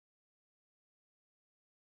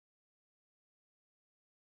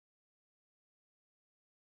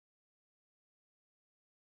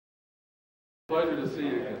Pleasure to see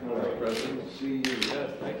you again, Mr. President. See you.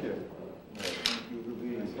 Yes, thank you. Thank you for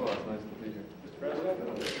being Thanks a lot. It's nice to be here. Mr. President.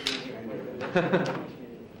 Nice to see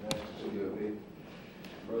you, Lee.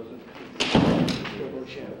 President. I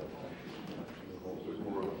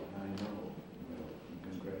know.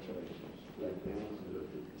 Congratulations.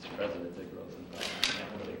 Mr. President, take Rosen.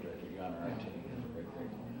 You're on our team.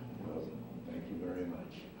 Well, thank you very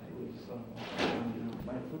much.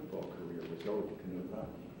 My football career was over to Canute Rocky.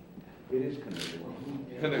 It is Canute.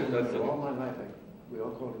 Canute, that's it. All my life, we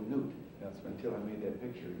all called him Newt. That's right. Until I made that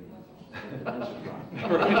picture.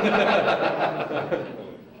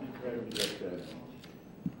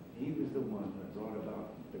 He was the one that brought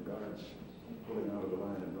about the guards pulling out of the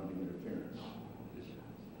line and running interference.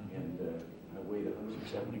 And I weighed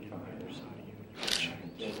 175. I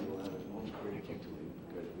was most grateful to him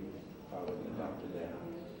because we followed and adopted that.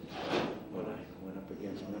 When I went up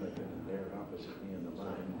against Notre, and there opposite me in the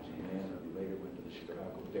line was a man who later went to the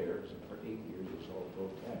Chicago Bears, and for 8 years was all-pro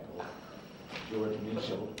tackle, George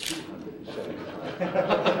Mitchell, 275.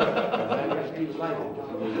 And I was delighted to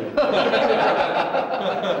be there.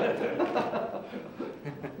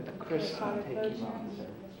 Chris, I'll take you on, sir.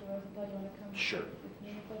 Sure. Sure.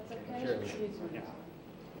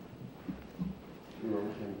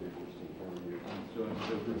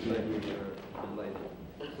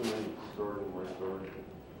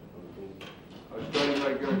 Starting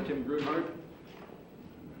right guard Tim Grunhardt.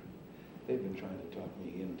 They've been trying to talk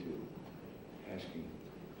me into asking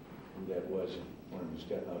who that was and wanted to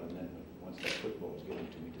step out, and then once that football was given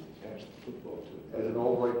to me, to pass the football to him. As an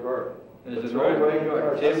old right guard. As an old right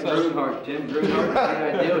guard. Tim Grunhardt. Tim Grunhardt.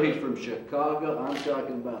 I know he's from Chicago. I'm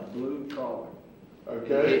talking about blue collar.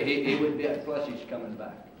 Okay. He would be, plus he's coming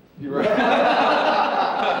back. You're right.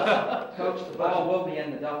 Coach, the ball will be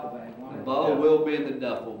in the duffel bag, won't The it? ball will be in the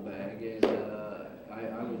duffel bag, and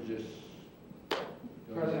I was just...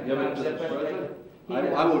 President, Give it to is the that president? He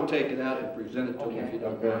I will take it out and present it to him if you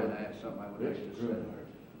don't Okay. mind. I have something I would like to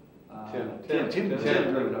say. Tim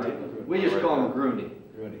Grunhardt. We just call him Grooney.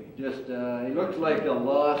 Rooney. Just, he looks like a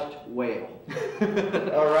lost whale.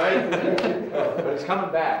 All right. But he's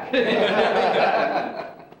coming back.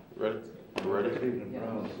 Ready? The Cleveland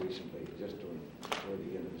Browns recently, just toward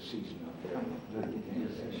the end of the season out there. And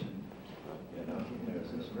there's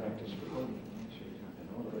this practice for me. And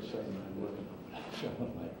all of a sudden I'm looking at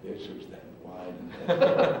someone like this who's that wide.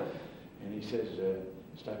 And he says,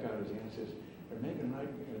 stuck out his hand and says, they're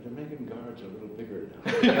making guards a little bigger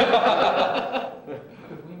now.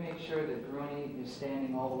 Could we make sure that Grooney is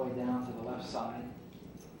standing all the way down to the left side?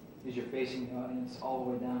 As you're facing the audience, all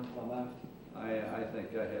the way down to the left? I think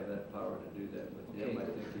I have that power to do that with him. I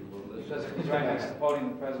think he will listen. Because if he's right next to the podium,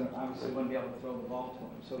 the president obviously wouldn't be able to throw the ball to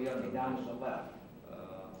him, so he ought to be down to the left.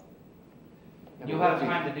 You'll have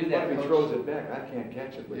time to do that, If he Coach. throws it back, I can't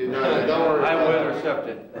catch it. Don't worry. I will intercept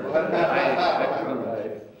it. You'll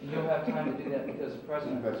have time to do that because the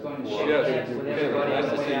president is going to shake Yes, hands with everybody on nice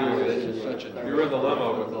the to way see out. you. This is such a. You're in the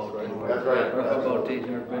limo with us, right? That's right. Our football team's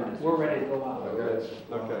our business. We're ready to go out.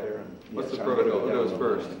 Okay. What's the protocol? Who goes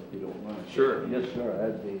first? You don't mind. Sure. Yes, sir,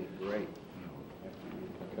 that'd be great.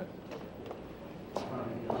 Okay.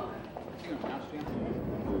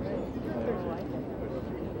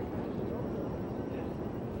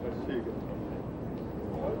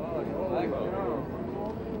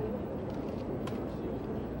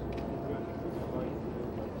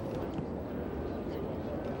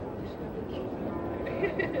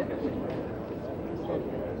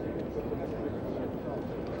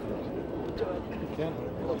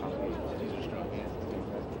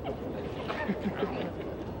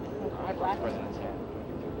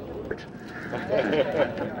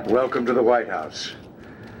 Welcome to the White House.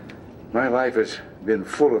 My life has been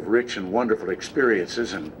full of rich and wonderful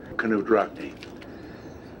experiences in Canute Rockne.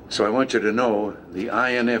 So I want you to know the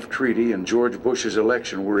INF Treaty and George Bush's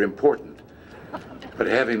election were important. But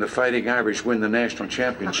having the Fighting Irish win the national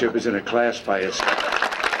championship is in a class by itself.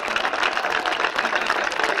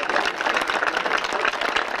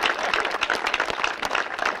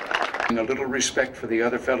 A little respect for the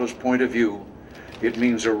other fellow's point of view, it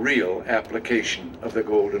means a real application of the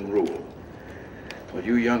golden rule. Well,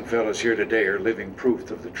 you young fellows here today are living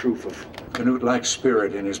proof of the truth of Canute-like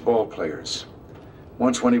spirit in his ball players.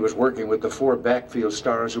 Once when he was working with the four backfield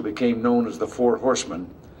stars who became known as the Four Horsemen,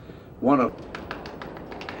 one of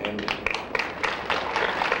and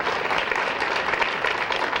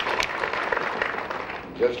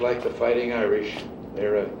just like the Fighting Irish,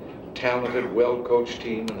 they're a talented, well-coached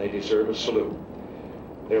team, and they deserve a salute.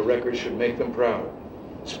 Their record should make them proud.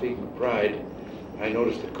 Speaking of pride, I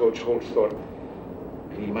noticed that Coach Holtz thought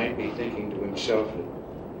he might be thinking to himself that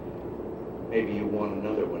Maybe you want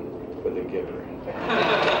another one for the giver.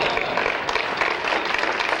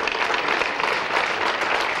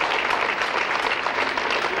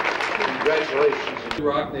 Congratulations.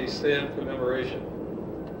 Rockney stand commemoration.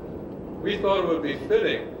 We thought it would be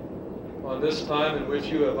fitting on this time in which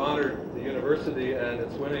you have honored the university and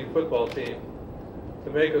its winning football team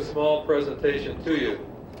to make a small presentation to you.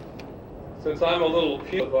 Since I'm a little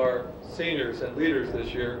piece of our seniors and leaders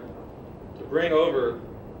this year, to bring over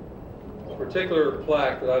a particular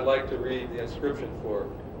plaque that I'd like to read the inscription for.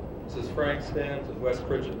 This is Frank Stans and Wes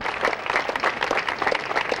Pritchett.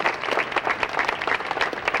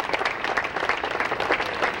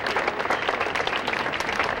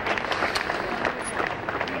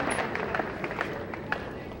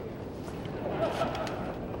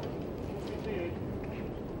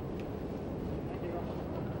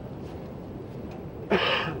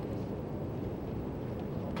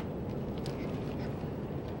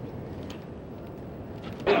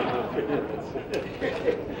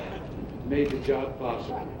 Made the job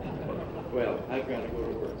possible. Well, I've got to go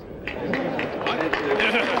to work. There's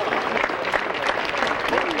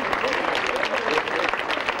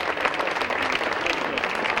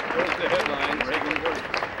the headline.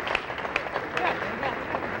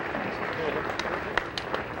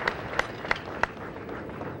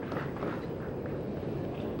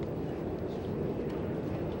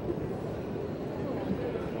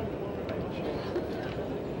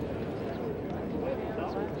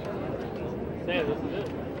 This is it.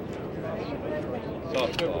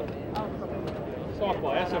 Softball.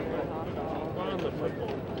 Softball, that's a on the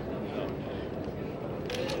football.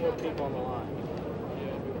 More people on the line.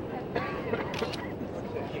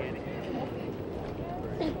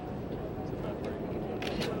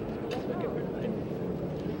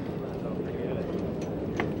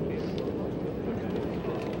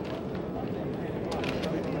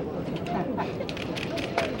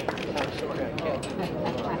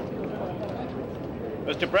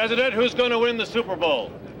 Mr. President, who's going to win the Super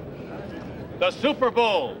Bowl? The Super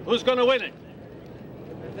Bowl. Who's going to win it?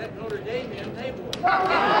 That Notre Dame in, they won.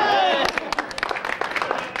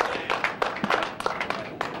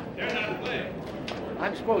 They're not playing.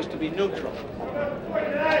 I'm supposed to be neutral.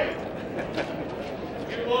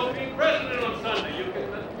 You won't be president on Sunday. You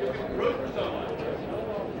can root for someone.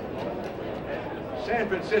 San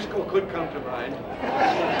Francisco could come to mind.